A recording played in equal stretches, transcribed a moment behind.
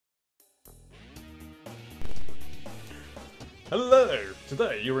Hello!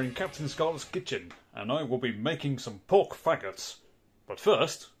 Today you're in Captain Scarlet's kitchen, and I will be making some pork faggots. But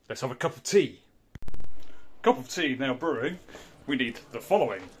first, let's have a cup of tea. Cup of tea now brewing. We need the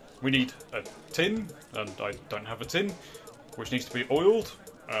following. We need a tin, and I don't have a tin, which needs to be oiled,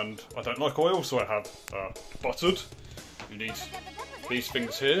 and I don't like oil, so I have buttered. You need these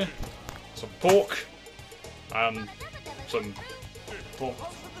things here, some pork, and some pork.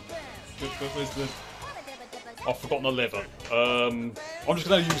 Where's the... I've forgotten the liver. I'm just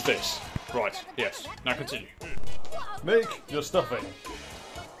going to use this. Right, yes. Now continue. Make your stuffing.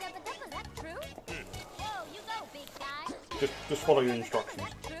 Just follow your instructions.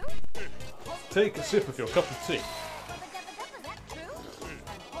 Take a sip of your cup of tea.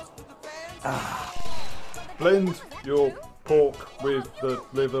 Blend your pork with the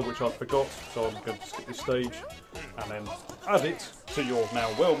liver, which I forgot, so I'm going to skip this stage. And then add it to your now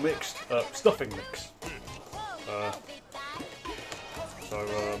well mixed stuffing mix.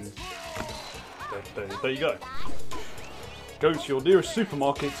 There you go. Go to your nearest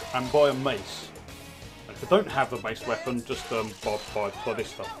supermarket and buy a mace. And if you don't have the mace weapon, just buy this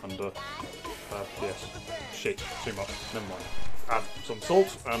stuff. And yes, shit, too much. Never mind. Add some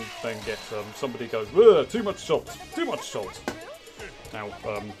salt, and then get somebody goes, too much salt, too much salt. Now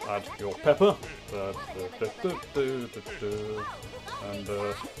add your pepper, and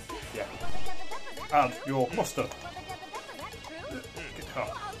yeah, add your mustard. Get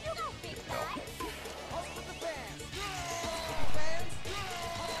help.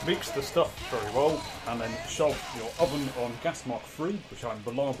 Mix the stuff very well, and then shove your oven on gas mark 3, which I'm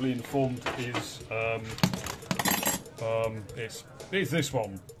reliably informed is it's this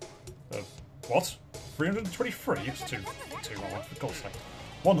one. What? 323? It's too high, for God's sake.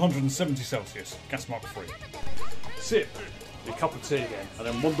 170 Celsius, gas mark 3. Sip your cup of tea again, and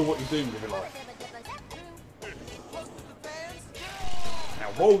then wonder what you're doing with your life.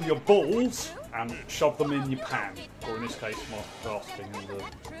 Now roll your balls and shove them in your pan, or in this case, my last thing in the.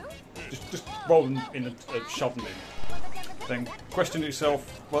 Just roll them in and shove them in. Then question yourself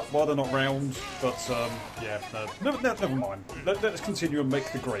why they're not round, but yeah, never mind. Let's continue and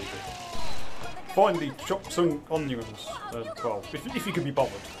make the gravy. Finally, chop some onions, well, if you can be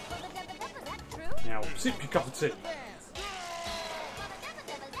bothered. Now, sip your cup of tea.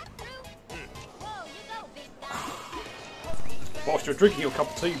 Whilst you're drinking your cup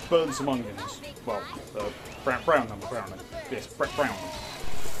of tea, burn some onions. Well, brown them. Yes, brown them.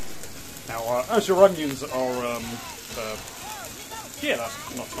 Now, as your onions are, yeah,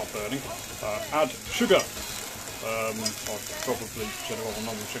 that's not burning. Add sugar. I probably should have got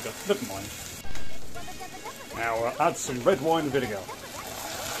normal sugar. Never mind. Now, add some red wine vinegar.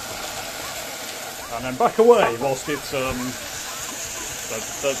 And then back away whilst it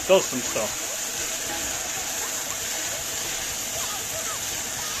does some stuff.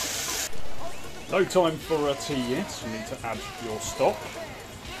 No time for tea yet. You need to add your stock.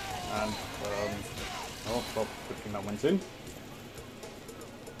 And, oh, well, good thing that went in.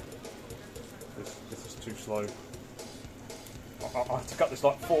 This is too slow. I had to cut this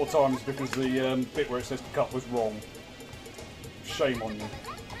like 4 times because the bit where it says to cut was wrong. Shame on you.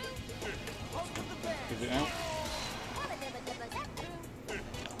 Is it out?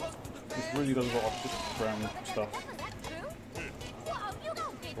 This really does a lot of just brown stuff.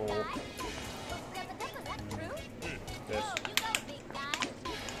 Yes.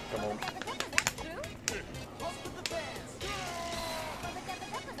 Come on.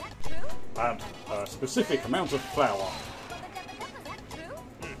 Add a specific amount of flour.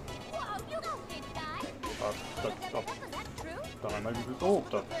 Don't know, maybe. Oh,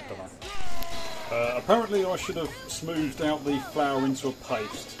 don't know. Apparently, I should have smoothed out the flour into a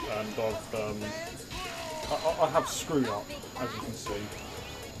paste, and I have screwed up, as you can see.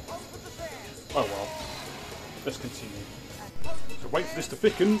 Oh well. Let's continue. So wait for this to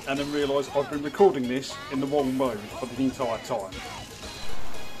thicken, and then realise I've been recording this in the wrong mode for the entire time.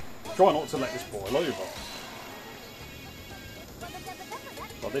 Try not to let this boil over.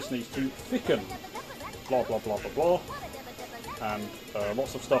 But this needs to thicken. Blah blah blah blah blah. And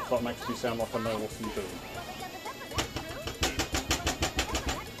lots of stuff that makes me sound like I know what I'm doing.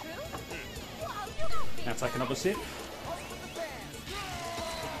 Now take another sip.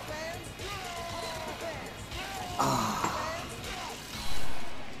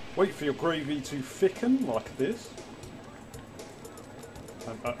 Wait for your gravy to thicken like this.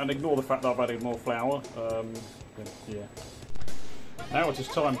 And ignore the fact that I've added more flour. Yeah. Now it is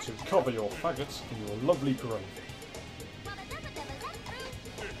time to cover your faggots in your lovely gravy.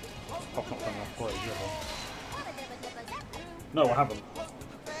 I've not done enough gravy, have I? No, I haven't.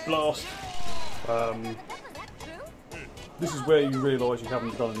 Blast. This is where you realise you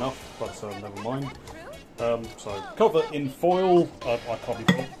haven't done enough, but never mind. So cover in foil. I can't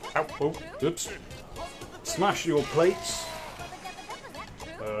be. Oh, oops. Smash your plates.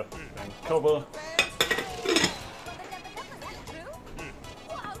 And cover.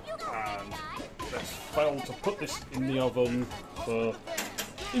 And let's fail to put this in the oven for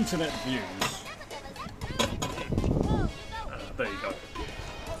internet views. There you go.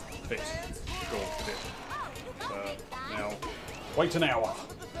 Fit. Now, wait an hour.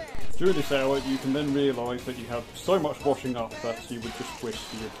 During this hour, you can then realise that you have so much washing up that you would just wish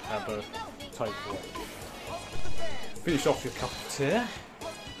you'd have a takeaway. Finish off your cup of tea.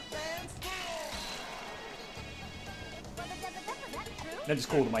 Then just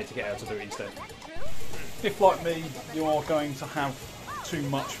call the mate to get out to do it instead. If, like me, you are going to have too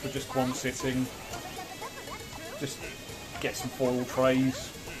much for just one sitting, just get some foil trays.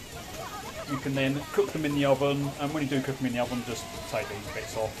 You can then cook them in the oven, and when you do cook them in the oven, just take these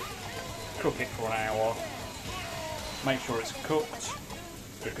bits off, cook it for an hour, make sure it's cooked,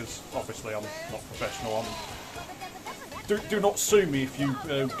 because obviously I'm not professional. Do not sue me if you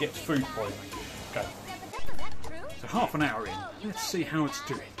get food poisoning. Okay. So half an hour in, let's see how it's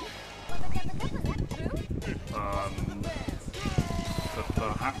doing.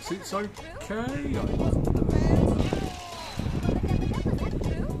 Perhaps it's okay.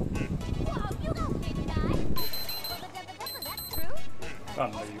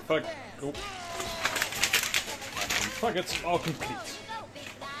 And the faggots are complete.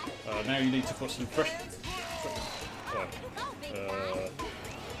 Now you need to put some fresh.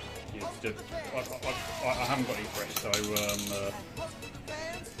 I haven't got any fresh, so yeah.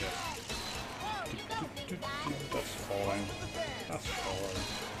 That's fine. That's fine.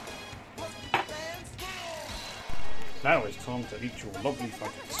 Now it's time to eat your lovely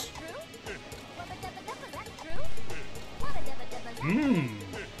faggots. Mmm.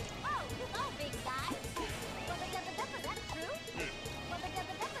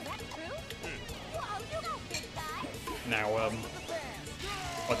 Now, I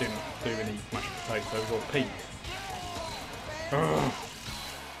didn't do any mashed potatoes or peas. Ugh.